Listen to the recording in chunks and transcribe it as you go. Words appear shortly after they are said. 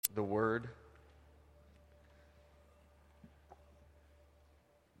the Word.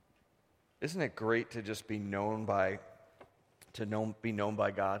 Isn't it great to just be known by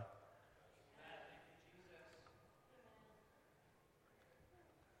God?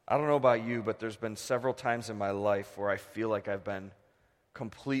 I don't know about you, but there's been several times in my life where I feel like I've been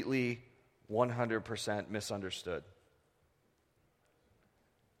completely 100% misunderstood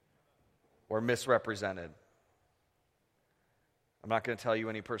or misrepresented. I'm not going to tell you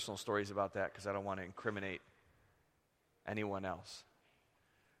any personal stories about that because I don't want to incriminate anyone else.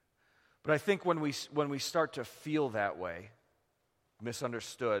 But I think when we start to feel that way,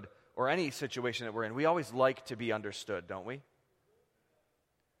 misunderstood, or any situation that we're in, we always like to be understood, don't we?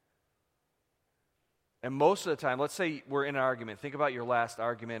 And most of the time, let's say we're in an argument. Think about your last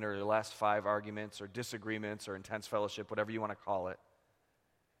argument or your last 5 arguments or disagreements or intense fellowship, whatever you want to call it.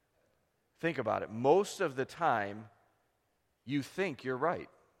 Think about it. Most of the time, you think you're right?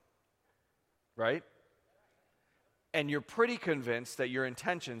 And you're pretty convinced that your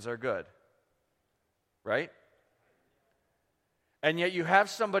intentions are good, right? And yet you have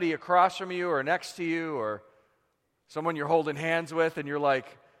somebody across from you or next to you or someone you're holding hands with, and you're like,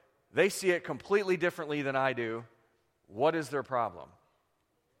 they see it completely differently than I do. What is their problem?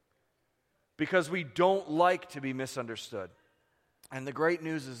 Because we don't like to be misunderstood. And the great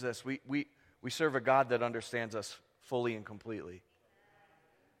news is this, we serve a God that understands us fully and completely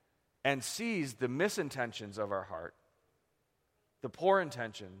and sees the misintentions of our heart, the poor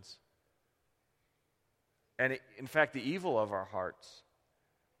intentions, and in fact the evil of our hearts,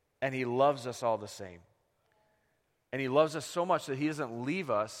 and He loves us all the same. And He loves us so much that He doesn't leave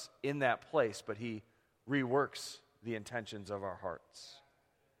us in that place, but He reworks the intentions of our hearts.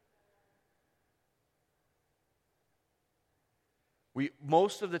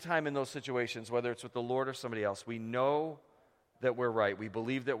 Most of the time in those situations, whether it's with the Lord or somebody else, we know that we're right. We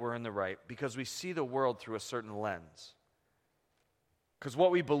believe that we're in the right because we see the world through a certain lens. Because what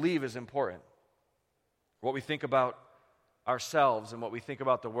we believe is important. What we think about ourselves and what we think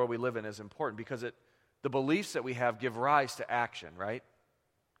about the world we live in is important because the beliefs that we have give rise to action, right?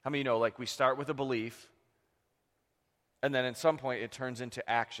 How many of you know, like we start with a belief, and then at some point it turns into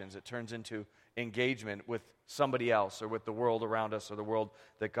actions. It turns into engagement with somebody else or with the world around us or the world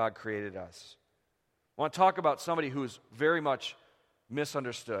that God created us. I want to talk about somebody who's very much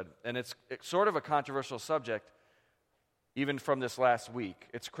misunderstood, and it's sort of a controversial subject even from this last week.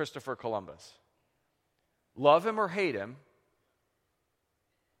 It's Christopher Columbus. Love him or hate him,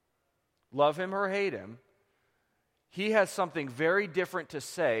 he has something very different to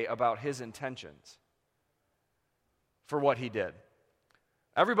say about his intentions for what he did.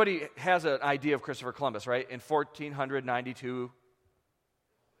 Everybody has an idea of Christopher Columbus, right? In 1492.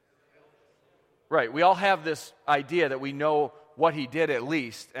 Right, we all have this idea that we know what he did at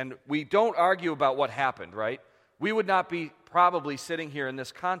least, and we don't argue about what happened, right? We would not be probably sitting here in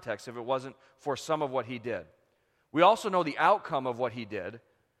this context if it wasn't for some of what he did. We also know the outcome of what he did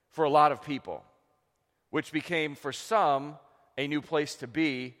for a lot of people, which became for some a new place to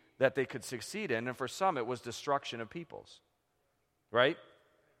be that they could succeed in, and for some it was destruction of peoples, right?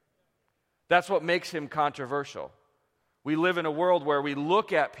 That's what makes him controversial. We live in a world where we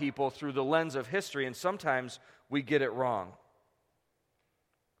look at people through the lens of history, and sometimes we get it wrong.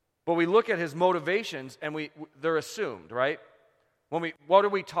 But we look at his motivations, and they're assumed, right? What are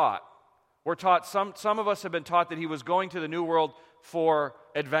we taught? We're taught, some of us have been taught that he was going to the New World for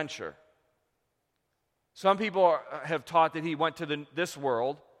adventure. Some people have taught that he went to this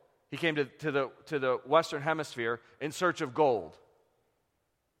world, he came to the Western Hemisphere in search of gold,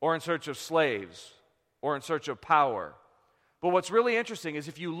 or in search of slaves, or in search of power. But what's really interesting is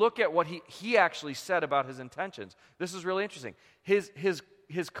if you look at what he actually said about his intentions, this is really interesting. His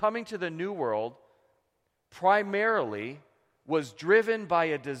coming to the New World primarily was driven by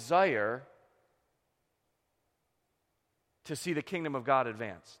a desire to see the kingdom of God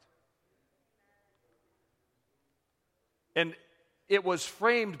advanced. And it was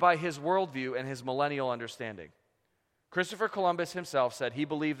framed by his worldview and his millennial understanding. Christopher Columbus himself said he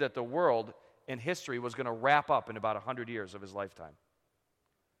believed that the world in history was going to wrap up in about 100 years of his lifetime.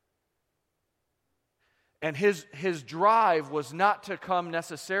 And his drive was not to come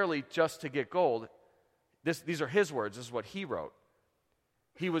necessarily just to get gold. These are his words. This is what he wrote.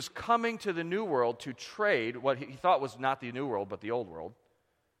 He was coming to the New World to trade what he thought was not the New World, but the Old World.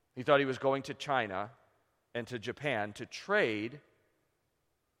 He thought he was going to China and to Japan to trade,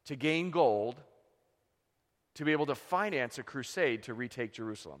 to gain gold, to be able to finance a crusade to retake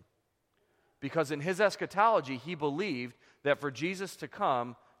Jerusalem. Because in his eschatology, he believed that for Jesus to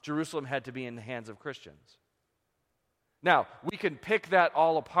come, Jerusalem had to be in the hands of Christians. Now, we can pick that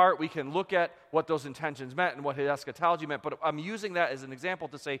all apart. We can look at what those intentions meant and what his eschatology meant, but I'm using that as an example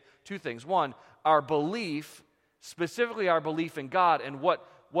to say two things. One, our belief, specifically our belief in God and what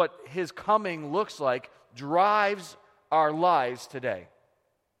his coming looks like, drives our lives today.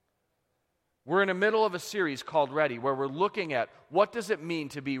 We're in the middle of a series called Ready, where we're looking at what does it mean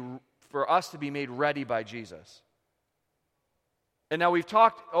for us to be made ready by Jesus. And now we've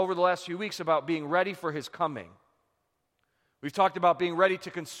talked over the last few weeks about being ready for his coming. We've talked about being ready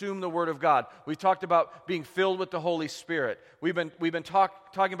to consume the Word of God. We've talked about being filled with the Holy Spirit. We've been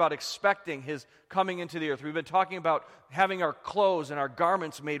talking about expecting his coming into the earth. We've been talking about having our clothes and our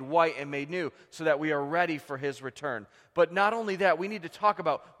garments made white and made new so that we are ready for his return. But not only that, we need to talk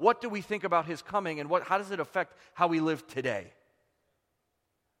about what do we think about his coming and how does it affect how we live today?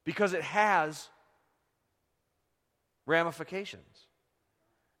 Because it has ramifications.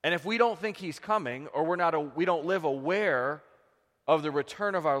 And if we don't think he's coming, or we don't live aware of the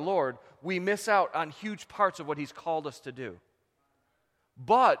return of our Lord, we miss out on huge parts of what he's called us to do.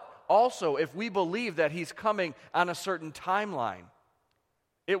 But also, if we believe that he's coming on a certain timeline,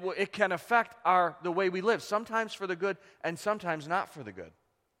 it can affect the way we live, sometimes for the good and sometimes not for the good.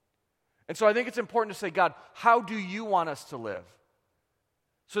 And so I think it's important to say, God, how do you want us to live?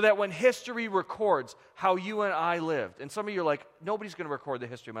 So that when history records how you and I lived, and some of you are like, nobody's going to record the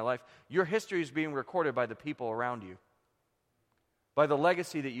history of my life. Your history is being recorded by the people around you, by the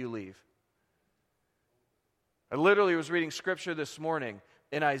legacy that you leave. I literally was reading scripture this morning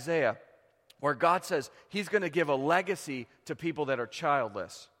in Isaiah where God says he's going to give a legacy to people that are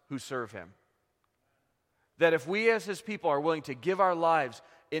childless who serve him. That if we as his people are willing to give our lives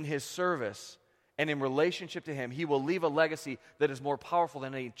in his service and in relationship to him, he will leave a legacy that is more powerful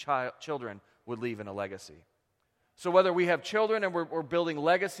than any children would leave in a legacy. So whether we have children and we're building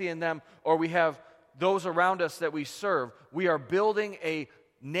legacy in them, or we have those around us that we serve, we are building a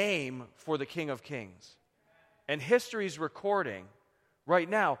name for the King of Kings. And history's recording right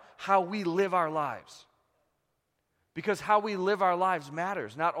now how we live our lives. Because how we live our lives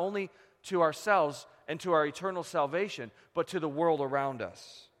matters, not only to ourselves and to our eternal salvation, but to the world around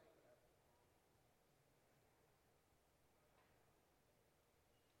us.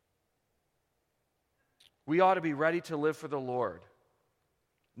 We ought to be ready to live for the Lord.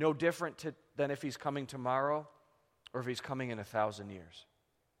 No different than if he's coming tomorrow or if he's coming in 1,000 years.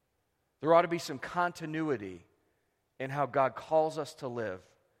 There ought to be some continuity in how God calls us to live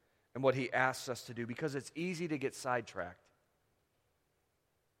and what he asks us to do, because it's easy to get sidetracked.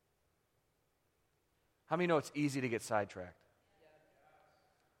 How many know it's easy to get sidetracked?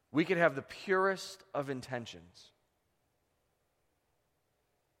 We could have the purest of intentions,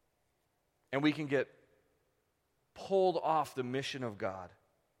 and we can get pulled off the mission of God.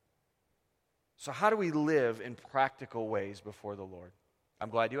 So how do we live in practical ways before the Lord? I'm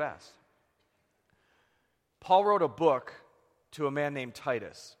glad you asked. Paul wrote a book to a man named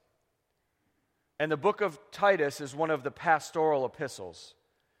Titus. And the book of Titus is one of the pastoral epistles.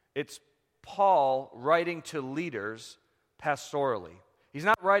 It's Paul writing to leaders pastorally. He's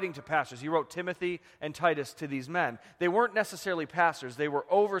not writing to pastors. He wrote Timothy and Titus to these men. They weren't necessarily pastors. They were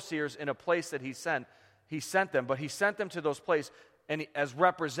overseers in a place that he sent them, but he sent them to those places as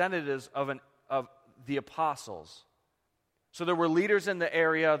representatives of the apostles. So there were leaders in the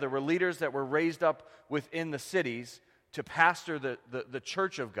area, there were leaders that were raised up within the cities to pastor the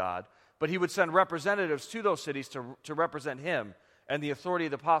church of God, but he would send representatives to those cities to represent him and the authority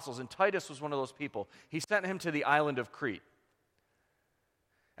of the apostles, and Titus was one of those people. He sent him to the island of Crete.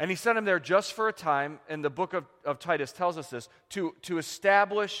 And he sent him there just for a time, and the book of Titus tells us this, to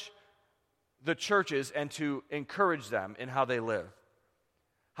establish the churches and to encourage them in how they live.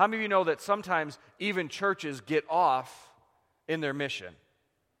 How many of you know that sometimes even churches get off in their mission?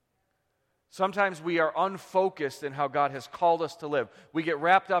 Sometimes we are unfocused in how God has called us to live. We get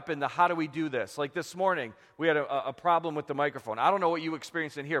wrapped up in the how do we do this. Like this morning, we had a problem with the microphone. I don't know what you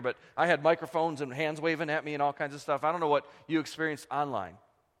experienced in here, but I had microphones and hands waving at me and all kinds of stuff. I don't know what you experienced online.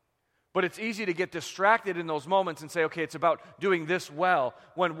 But it's easy to get distracted in those moments and say, okay, it's about doing this well.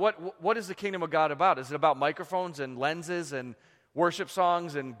 When what is the kingdom of God about? Is it about microphones and lenses and worship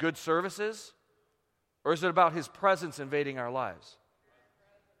songs and good services? Or is it about his presence invading our lives?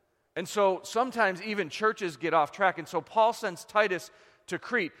 And so sometimes even churches get off track. And so Paul sends Titus to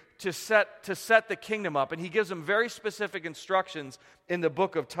Crete to set the kingdom up. And he gives them very specific instructions in the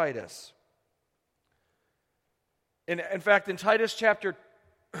book of Titus. In fact, in Titus chapter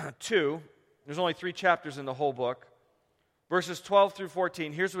 2, there's only 3 chapters in the whole book, verses 12 through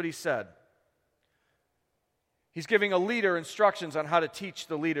 14, here's what he said. He's giving a leader instructions on how to teach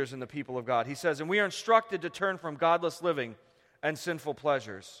the leaders and the people of God. He says, and we are instructed to turn from godless living and sinful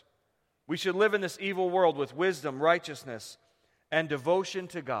pleasures. We should live in this evil world with wisdom, righteousness, and devotion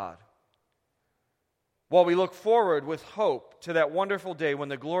to God, while we look forward with hope to that wonderful day when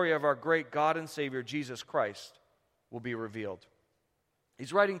the glory of our great God and Savior, Jesus Christ, will be revealed.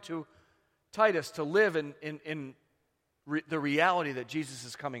 He's writing to Titus to live in the reality that Jesus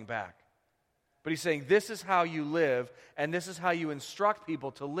is coming back. But he's saying, this is how you live, and this is how you instruct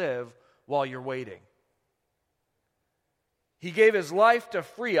people to live while you're waiting. He gave his life to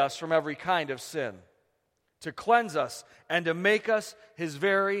free us from every kind of sin, to cleanse us, and to make us his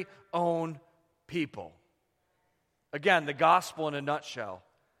very own people. Again, the gospel in a nutshell.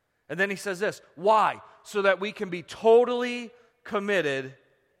 And then he says this, why? So that we can be totally committed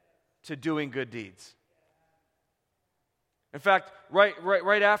to doing good deeds. In fact,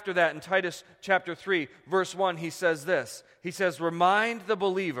 right after that in Titus chapter 3, verse 1, he says this. He says, remind the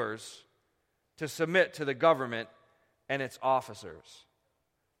believers to submit to the government and its officers.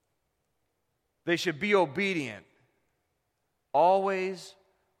 They should be obedient, always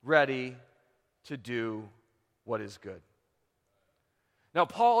ready to do what is good. Now,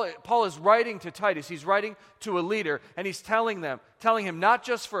 Paul is writing to Titus. He's writing to a leader, and he's telling him not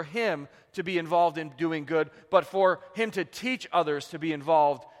just for him to be involved in doing good, but for him to teach others to be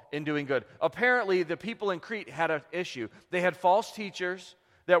involved in doing good. Apparently, the people in Crete had an issue. They had false teachers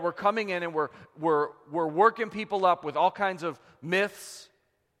that were coming in and were working people up with all kinds of myths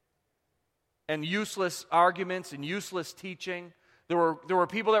and useless arguments and useless teaching. There were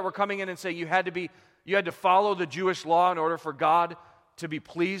people that were coming in and saying you had to follow the Jewish law in order for God to be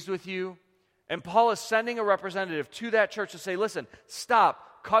pleased with you. And Paul is sending a representative to that church to say, listen,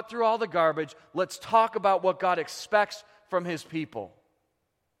 stop, cut through all the garbage, let's talk about what God expects from his people.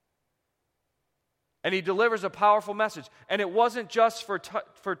 And he delivers a powerful message. And it wasn't just for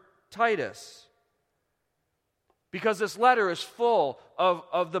Titus, because this letter is full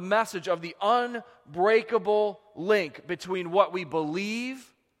of the message of the unbreakable link between what we believe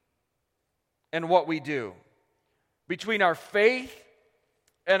and what we do, between our faith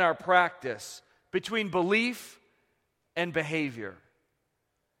and our practice, between belief and behavior.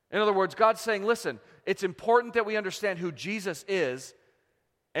 In other words, God's saying, listen, it's important that we understand who Jesus is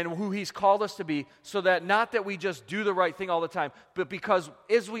and who he's called us to be, so that not that we just do the right thing all the time, but because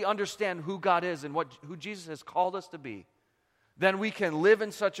as we understand who God is and who Jesus has called us to be, then we can live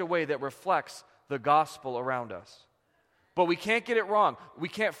in such a way that reflects the gospel around us. But we can't get it wrong. We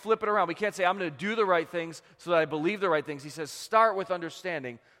can't flip it around. We can't say, I'm going to do the right things so that I believe the right things. He says, start with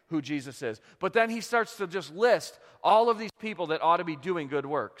understanding who Jesus is. But then he starts to just list all of these people that ought to be doing good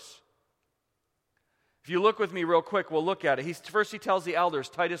works. If you look with me real quick, we'll look at it. First he tells the elders,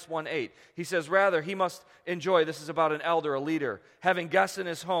 Titus 1:8. He says, rather, he must enjoy, this is about an elder, a leader, having guests in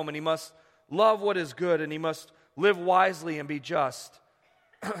his home, and he must love what is good, and he must live wisely and be just,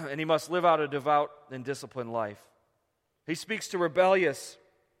 and he must live out a devout and disciplined life. He speaks to rebellious,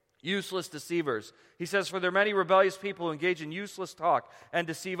 useless deceivers. He says, for there are many rebellious people who engage in useless talk and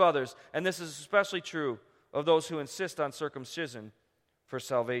deceive others, and this is especially true of those who insist on circumcision for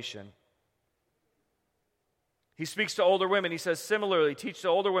salvation. He speaks to older women. He says, similarly, teach the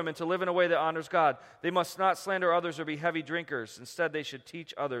older women to live in a way that honors God. They must not slander others or be heavy drinkers. Instead, they should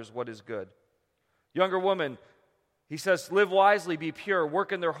teach others what is good. Younger women, he says, live wisely, be pure,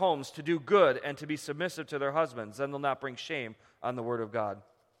 work in their homes to do good and to be submissive to their husbands. Then they'll not bring shame on the word of God.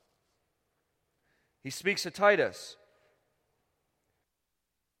 He speaks to Titus.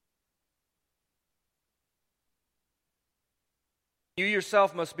 You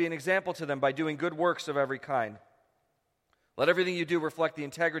yourself must be an example to them by doing good works of every kind. Let everything you do reflect the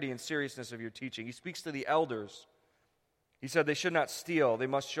integrity and seriousness of your teaching. He speaks to the elders. He said they should not steal. They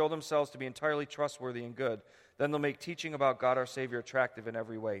must show themselves to be entirely trustworthy and good. Then they'll make teaching about God our Savior attractive in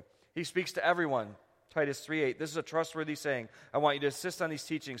every way. He speaks to everyone. Titus 3:8. This is a trustworthy saying. I want you to insist on these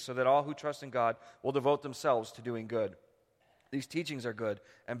teachings so that all who trust in God will devote themselves to doing good. These teachings are good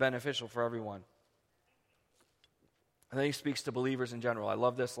and beneficial for everyone. And then he speaks to believers in general. I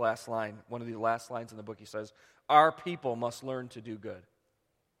love this last line. One of the last lines in the book, he says, our people must learn to do good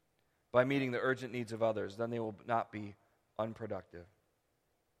by meeting the urgent needs of others. Then they will not be unproductive.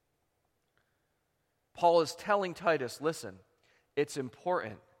 Paul is telling Titus, listen, it's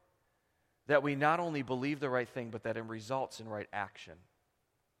important that we not only believe the right thing, but that it results in right action.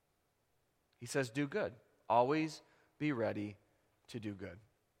 He says, do good. Always be ready to do good.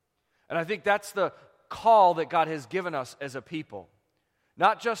 And I think that's the call that God has given us as a people.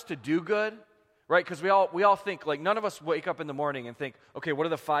 Not just to do good, right? Because we all think, like, none of us wake up in the morning and think, okay, what are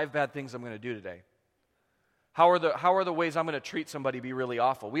the 5 bad things I'm going to do today? How are the ways I'm going to treat somebody be really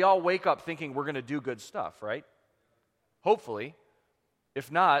awful? We all wake up thinking we're going to do good stuff, right? Hopefully. If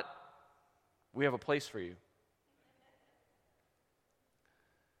not, we have a place for you.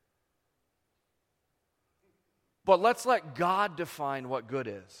 But let's let God define what good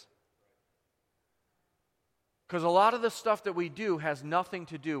is. Because a lot of the stuff that we do has nothing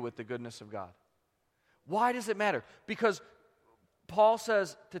to do with the goodness of God. Why does it matter? Because Paul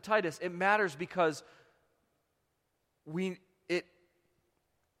says to Titus, it matters because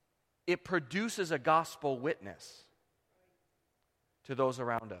it produces a gospel witness to those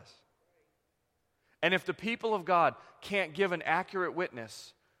around us. And if the people of God can't give an accurate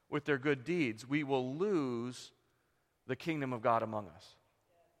witness with their good deeds, we will lose the kingdom of God among us.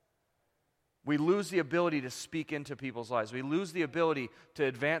 We lose the ability to speak into people's lives. We lose the ability to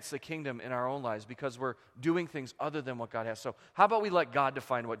advance the kingdom in our own lives because we're doing things other than what God has. So how about we let God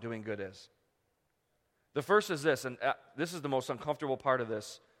define what doing good is? The first is this, and this is the most uncomfortable part of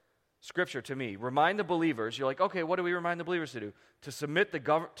this scripture to me. Remind the believers. You're like, okay, what do we remind the believers to do? To submit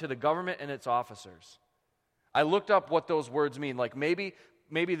to the government and its officers. I looked up what those words mean. Like maybe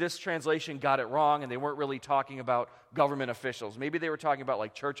this translation got it wrong and they weren't really talking about government officials. Maybe they were talking about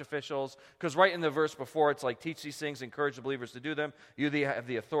like church officials, because right in the verse before it's like, teach these things, encourage the believers to do them. You have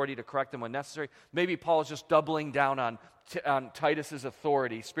the authority to correct them when necessary. Maybe Paul is just doubling down on Titus's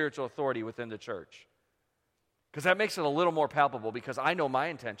authority, spiritual authority within the church. Because that makes it a little more palpable, because I know my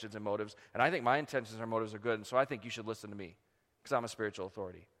intentions and motives, and I think my intentions and motives are good, and so I think you should listen to me, because I'm a spiritual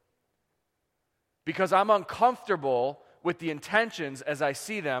authority. Because I'm uncomfortable with the intentions as I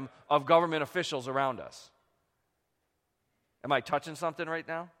see them of government officials around us. Am I touching something right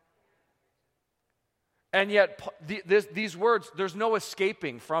now? And yet, these words, there's no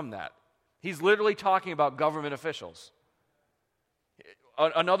escaping from that. He's literally talking about government officials.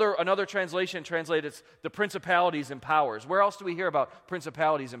 Another translation translates the principalities and powers. Where else do we hear about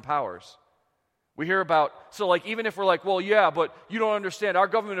principalities and powers? We hear about, so like even if we're like, well, yeah, but you don't understand, our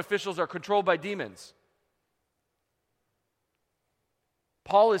government officials are controlled by demons.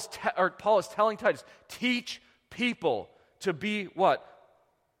 Paul is telling Titus, teach people to be what?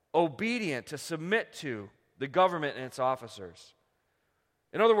 Obedient, to submit to the government and its officers.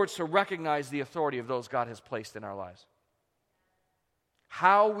 In other words, to recognize the authority of those God has placed in our lives.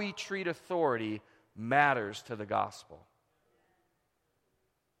 How we treat authority matters to the gospel.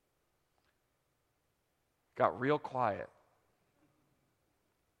 Got real quiet.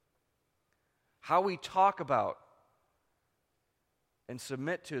 How we talk about and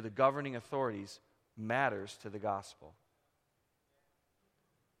submit to the governing authorities matters to the gospel.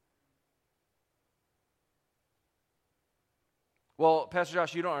 Well, Pastor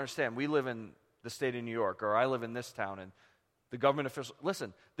Josh, you don't understand. We live in the state of New York, or I live in this town, and the government officials.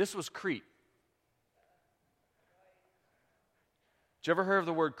 Listen, this was Crete. Did you ever hear of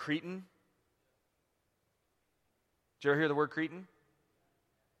the word Cretan? Did you ever hear the word Cretan?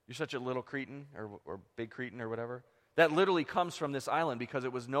 You're such a little Cretan, or big Cretan, or whatever. That literally comes from this island because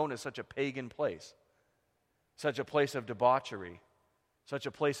it was known as such a pagan place, such a place of debauchery, such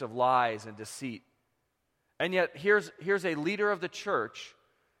a place of lies and deceit. And yet, here's a leader of the church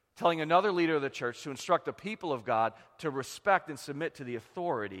telling another leader of the church to instruct the people of God to respect and submit to the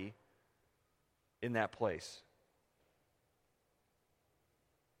authority in that place.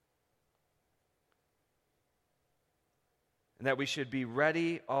 And that we should be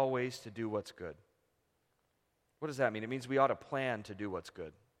ready always to do what's good. What does that mean? It means we ought to plan to do what's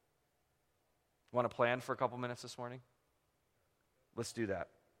good. Want to plan for a couple minutes this morning? Let's do that.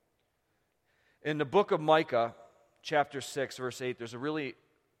 In the book of Micah, chapter 6, verse 8, there's a really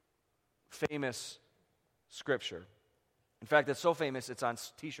famous scripture. In fact, it's so famous, it's on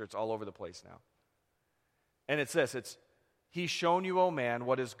t-shirts all over the place now. And it's this, He's shown you, O man,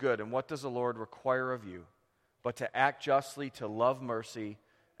 what is good, and what does the Lord require of you, but to act justly, to love mercy,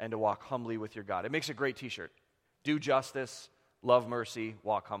 and to walk humbly with your God. It makes a great t-shirt. Do justice, love mercy,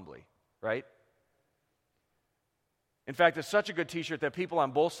 walk humbly, right? In fact, it's such a good t-shirt that people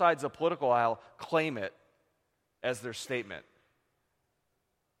on both sides of the political aisle claim it as their statement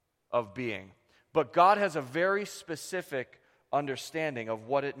of being. But God has a very specific understanding of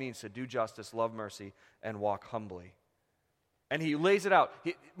what it means to do justice, love mercy, and walk humbly. And he lays it out.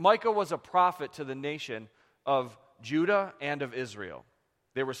 Micah was a prophet to the nation of Judah and of Israel.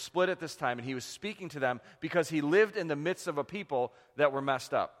 They were split at this time, and he was speaking to them because he lived in the midst of a people that were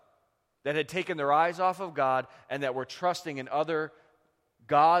messed up, that had taken their eyes off of God, and that were trusting in other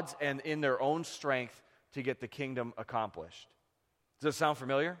gods and in their own strength to get the kingdom accomplished. Does it sound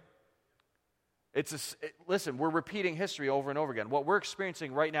familiar? Listen, we're repeating history over and over again. What we're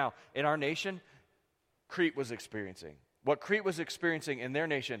experiencing right now in our nation, Crete was experiencing. What Crete was experiencing in their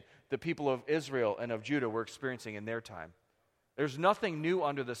nation, the people of Israel and of Judah were experiencing in their time. There's nothing new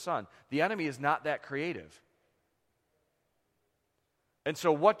under the sun. The enemy is not that creative. And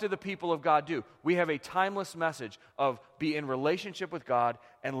so what do the people of God do? We have a timeless message of be in relationship with God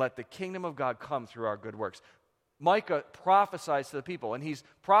and let the kingdom of God come through our good works. Micah prophesies to the people, and he's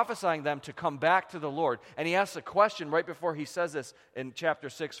prophesying them to come back to the Lord. And he asks a question right before he says this in chapter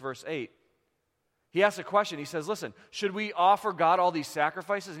 6, verse 8. He asks a question. He says, listen, should we offer God all these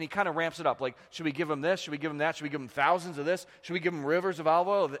sacrifices? And he kind of ramps it up. Like, should we give him this? Should we give him that? Should we give him thousands of this? Should we give him rivers of olive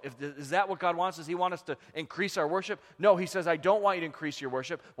oil? Is that what God wants? Does he want us to increase our worship? No, he says, I don't want you to increase your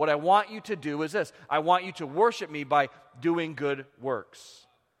worship. What I want you to do is this. I want you to worship me by doing good works.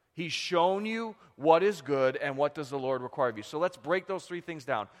 He's shown you what is good and what does the Lord require of you. So let's break those three things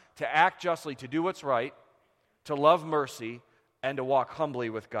down. To act justly, to do what's right, to love mercy, and to walk humbly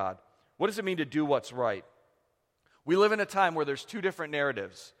with God. What does it mean to do what's right? We live in a time where there's two different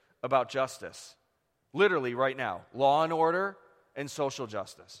narratives about justice. Literally right now. Law and order and social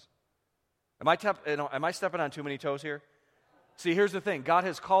justice. Am I stepping on too many toes here? See, here's the thing. God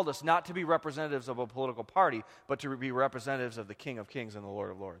has called us not to be representatives of a political party, but to be representatives of the King of Kings and the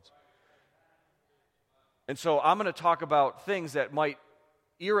Lord of Lords. And so I'm going to talk about things that might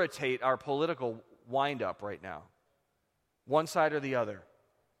irritate our political wind-up right now. One side or the other.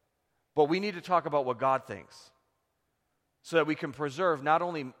 But we need to talk about what God thinks so that we can preserve not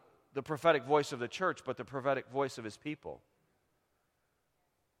only the prophetic voice of the church, but the prophetic voice of his people.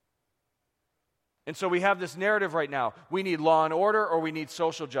 And so we have this narrative right now. We need law and order or we need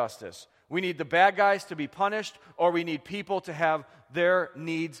social justice. We need the bad guys to be punished or we need people to have their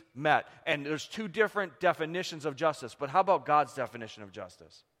needs met. And there's two different definitions of justice. But how about God's definition of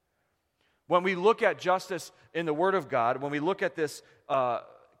justice? When we look at justice in the Word of God, when we look at this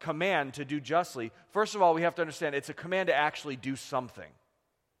command to do justly, first of all, we have to understand it's a command to actually do something.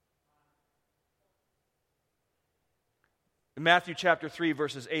 In Matthew chapter 3,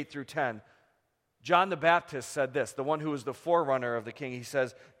 verses 8 through 10, John the Baptist said this, the one who was the forerunner of the king. He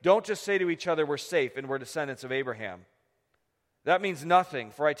says, don't just say to each other, we're safe and we're descendants of Abraham. That means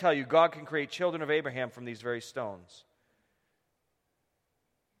nothing, for I tell you, God can create children of Abraham from these very stones.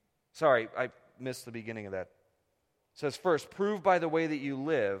 Sorry, I missed the beginning of that. It says, first, prove by the way that you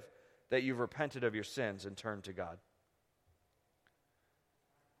live that you've repented of your sins and turned to God.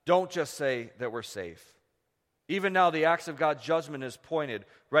 Don't just say that we're safe. Even now, the axe of God's judgment is pointed,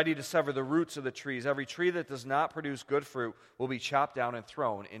 ready to sever the roots of the trees. Every tree that does not produce good fruit will be chopped down and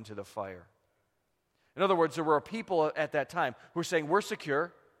thrown into the fire. In other words, there were people at that time who were saying, we're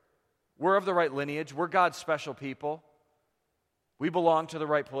secure, we're of the right lineage, we're God's special people. We belong to the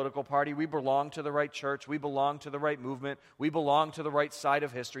right political party. We belong to the right church. We belong to the right movement. We belong to the right side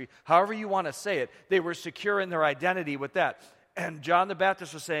of history. However you want to say it, they were secure in their identity with that. And John the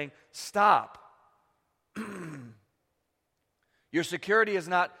Baptist was saying, stop. Your security is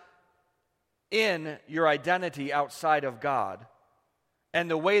not in your identity outside of God. And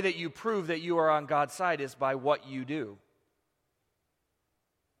the way that you prove that you are on God's side is by what you do.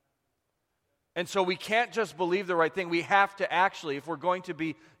 And so we can't just believe the right thing. We have to actually, if we're going to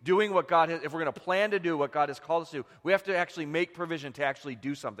be doing what God has, if we're going to plan to do what God has called us to do, we have to actually make provision to actually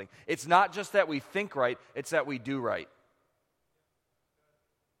do something. It's not just that we think right, it's that we do right.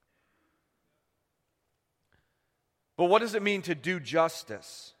 But what does it mean to do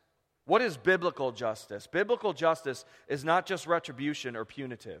justice? What is biblical justice? Biblical justice is not just retribution or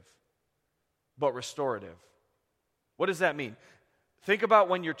punitive, but restorative. What does that mean? Think about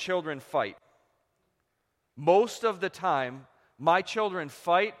when your children fight. Most of the time, my children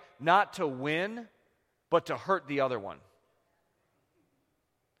fight not to win, but to hurt the other one.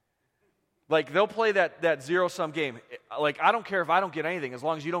 Like, they'll play that zero-sum game. Like, I don't care if I don't get anything, as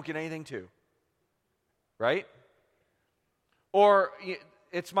long as you don't get anything too. Right? Or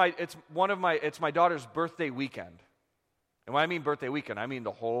it's my daughter's birthday weekend. And when I mean birthday weekend, I mean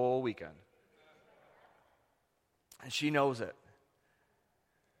the whole weekend. And she knows it.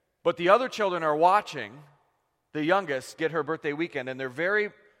 But the other children are watching the youngest get her birthday weekend, and they're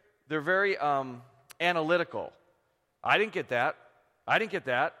very analytical. I didn't get that. I didn't get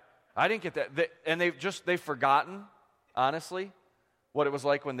that. I didn't get that. And they've forgotten, honestly, what it was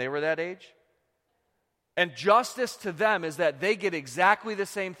like when they were that age. And justice to them is that they get exactly the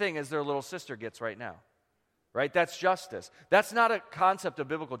same thing as their little sister gets right now. Right? That's justice. That's not a concept of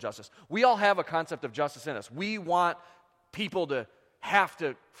biblical justice. We all have a concept of justice in us. We want people to have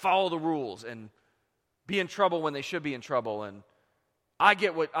to follow the rules and be in trouble when they should be in trouble. And I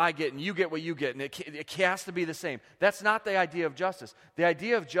get what I get and you get what you get, and it has to be the same. That's not the idea of justice. The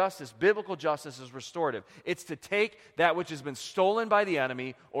idea of justice, biblical justice, is restorative. It's to take that which has been stolen by the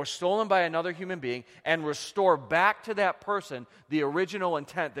enemy or stolen by another human being and restore back to that person the original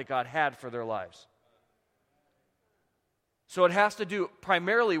intent that God had for their lives. So it has to do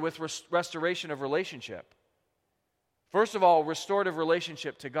primarily with restoration of relationship. First of all, restorative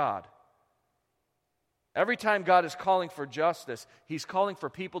relationship to God. Every time God is calling for justice, He's calling for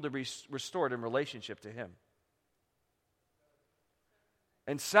people to be restored in relationship to Him.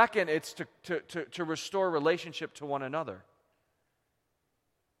 And second, it's to restore relationship to one another.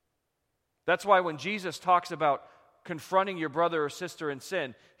 That's why when Jesus talks about confronting your brother or sister in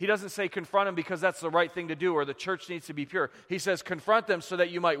sin, He doesn't say confront them because that's the right thing to do or the church needs to be pure. He says confront them so that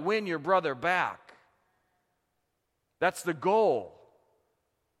you might win your brother back. That's the goal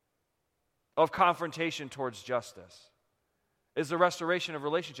of confrontation towards justice, is the restoration of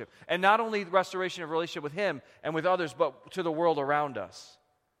relationship. And not only the restoration of relationship with Him and with others, but to the world around us.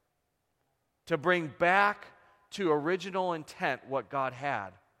 To bring back to original intent what God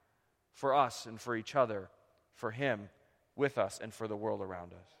had for us and for each other, for Him, with us, and for the world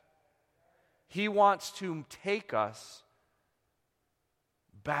around us. He wants to take us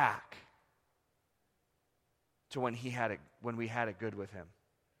back to when we had it good with Him.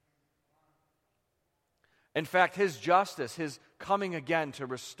 In fact, His justice, His coming again to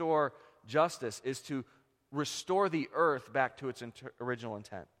restore justice, is to restore the earth back to its original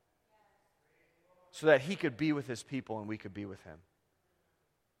intent, so that He could be with His people and we could be with Him.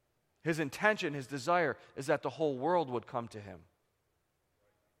 His intention, His desire, is that the whole world would come to Him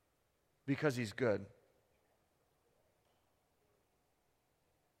because He's good.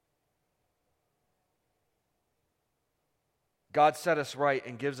 God set us right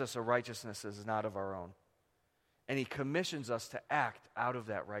and gives us a righteousness that is not of our own. And He commissions us to act out of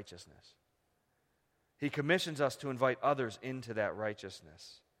that righteousness. He commissions us to invite others into that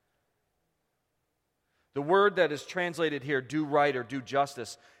righteousness. The word that is translated here, do right or do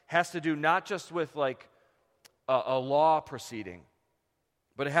justice, has to do not just with like a law proceeding,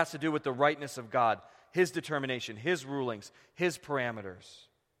 but it has to do with the rightness of God, His determination, His rulings, His parameters.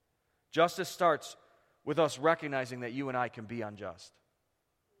 Justice starts with us recognizing that you and I can be unjust.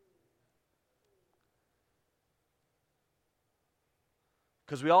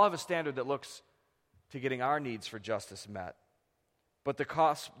 Because we all have a standard that looks to getting our needs for justice met. But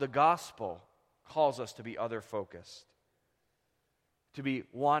the gospel calls us to be other-focused, to be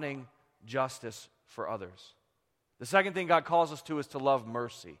wanting justice for others. The second thing God calls us to is to love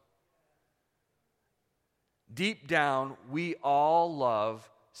mercy. Deep down, we all love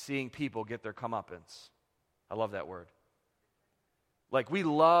seeing people get their comeuppance. I love that word. Like, we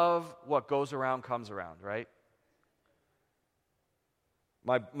love what goes around comes around, right?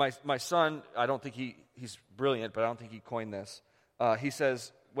 My son, I don't think he's brilliant, but I don't think he coined this. He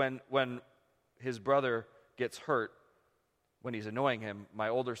says when his brother gets hurt, when he's annoying him, my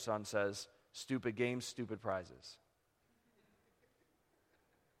older son says, "Stupid games, stupid prizes."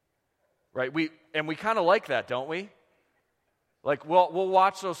 Right? We kind of like that, don't we? Like, we'll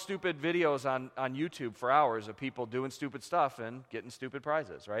watch those stupid videos on YouTube for hours of people doing stupid stuff and getting stupid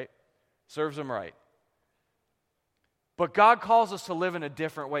prizes, right? Serves them right. But God calls us to live in a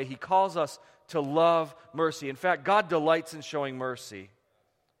different way. He calls us to love mercy. In fact, God delights in showing mercy.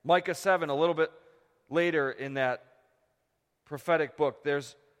 Micah 7, a little bit later in that prophetic book,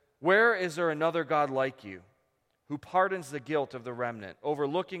 where is there another God like you, who pardons the guilt of the remnant,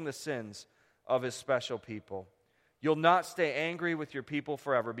 overlooking the sins of His special people? You'll not stay angry with your people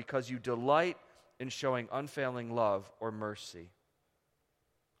forever because you delight in showing unfailing love or mercy.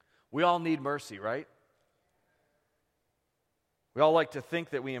 We all need mercy, right? We all like to think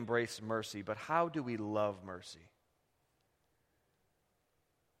that we embrace mercy, but how do we love mercy?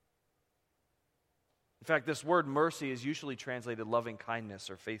 In fact, this word mercy is usually translated loving kindness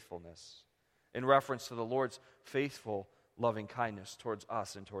or faithfulness, in reference to the Lord's faithful loving kindness towards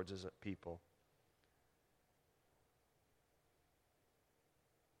us and towards His people.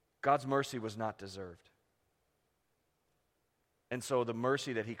 God's mercy was not deserved. And so the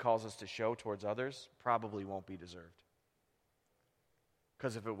mercy that He calls us to show towards others probably won't be deserved.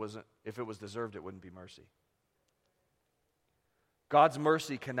 Because if it was deserved, it wouldn't be mercy. God's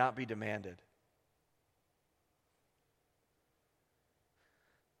mercy cannot be demanded.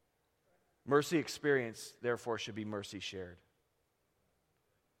 Mercy experienced, therefore, should be mercy shared.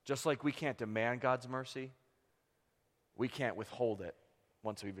 Just like we can't demand God's mercy, we can't withhold it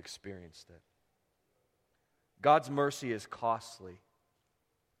once we've experienced it. God's mercy is costly.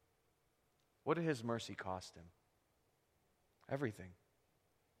 What did His mercy cost Him? Everything.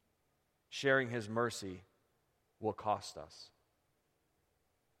 sharing his mercy will cost us.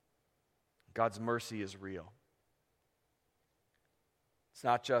 God's mercy is real. It's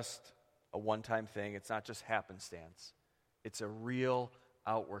not just a one-time thing. It's not just happenstance. It's a real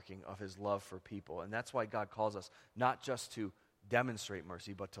outworking of his love for people. And that's why God calls us not just to demonstrate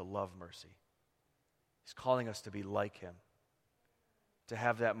mercy, but to love mercy. He's calling us to be like him, to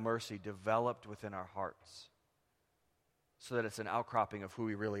have that mercy developed within our hearts so that it's an outcropping of who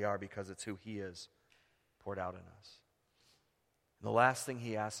we really are because it's who he is poured out in us. And the last thing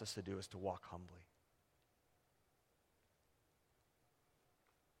he asks us to do is to walk humbly.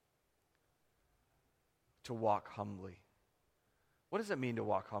 To walk humbly. What does it mean to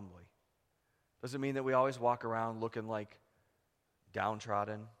walk humbly? Does it mean that we always walk around looking like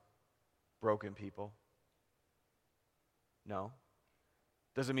downtrodden, broken people? No.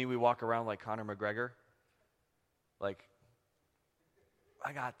 Does it mean we walk around like Conor McGregor? Like,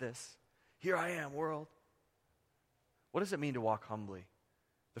 I got this. Here I am, world. What does it mean to walk humbly?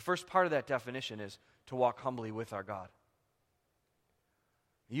 The first part of that definition is to walk humbly with our God.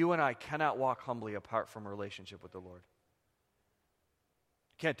 You and I cannot walk humbly apart from a relationship with the Lord.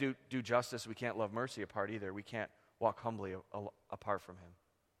 We can't do justice. We can't love mercy apart either. We can't walk humbly apart from him.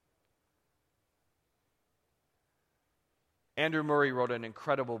 Andrew Murray wrote an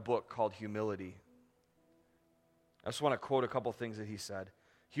incredible book called Humility. I just want to quote a couple things that he said.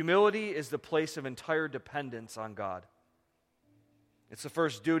 Humility is the place of entire dependence on God. It's the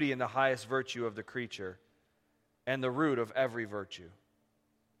first duty and the highest virtue of the creature, and the root of every virtue.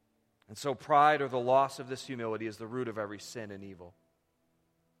 And so pride or the loss of this humility is the root of every sin and evil.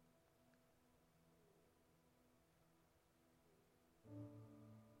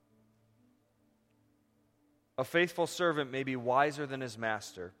 A faithful servant may be wiser than his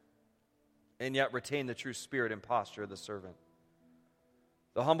master, and yet retain the true spirit and posture of the servant.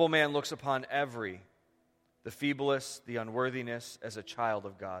 The humble man looks upon the feeblest, the unworthiness, as a child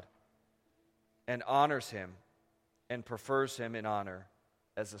of God, and honors him and prefers him in honor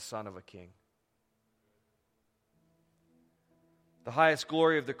as the son of a king. The highest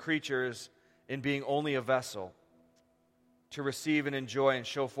glory of the creature is in being only a vessel to receive and enjoy and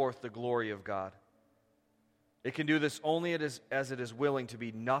show forth the glory of God. It can do this only as it is willing to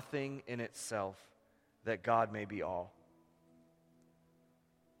be nothing in itself, that God may be all.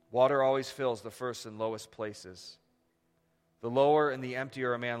 Water always fills the first and lowest places. The lower and the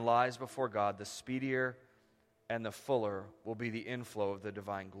emptier a man lies before God, the speedier and the fuller will be the inflow of the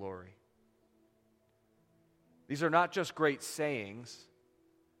divine glory. These are not just great sayings.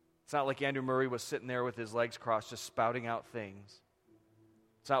 It's not like Andrew Murray was sitting there with his legs crossed just spouting out things.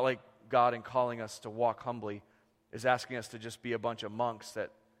 It's not like God, in calling us to walk humbly, is asking us to just be a bunch of monks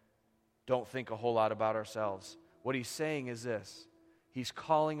that don't think a whole lot about ourselves. What he's saying is this: he's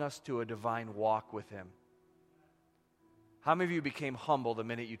calling us to a divine walk with him. How many of you became humble the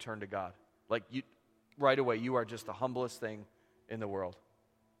minute you turned to God? Like, you, right away, you are just the humblest thing in the world.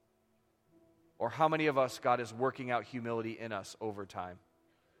 Or how many of us, God is working out humility in us over time?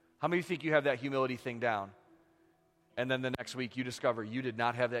 How many of you think you have that humility thing down, and then the next week you discover you did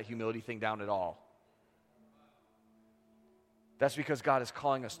not have that humility thing down at all? That's because God is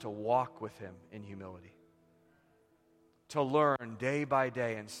calling us to walk with him in humility. To learn day by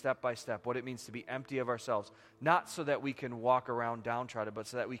day and step by step what it means to be empty of ourselves. Not so that we can walk around downtrodden, but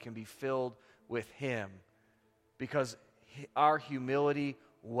so that we can be filled with him. Because our humility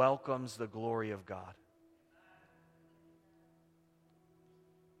welcomes the glory of God.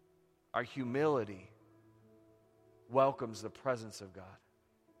 Our humility welcomes the presence of God.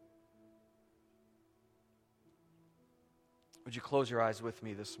 Would you close your eyes with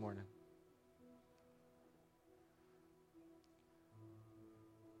me this morning?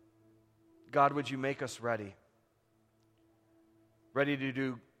 God, would you make us ready? Ready to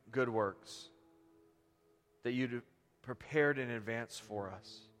do good works that you prepared in advance for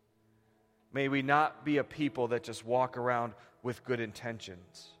us. May we not be a people that just walk around with good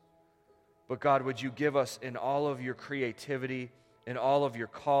intentions. But God, would you give us in all of your creativity, in all of your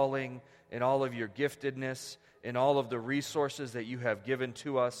calling, in all of your giftedness, in all of the resources that you have given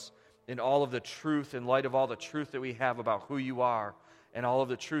to us, in all of the truth, in light of all the truth that we have about who you are, and all of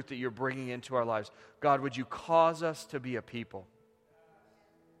the truth that you're bringing into our lives. God, would you cause us to be a people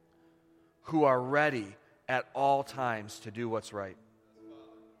who are ready at all times to do what's right,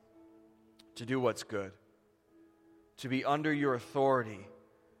 to do what's good, to be under your authority,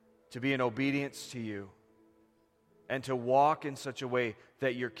 to be in obedience to you, and to walk in such a way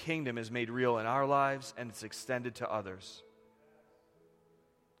that your kingdom is made real in our lives and it's extended to others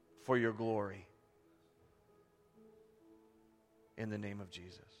for your glory. In the name of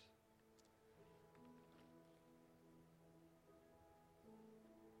Jesus.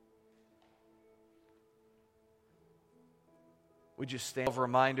 Would you stand?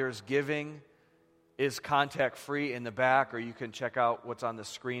 Reminders, giving is contact-free in the back, or you can check out what's on the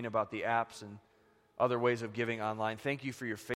screen about the apps and other ways of giving online. Thank you for your faith.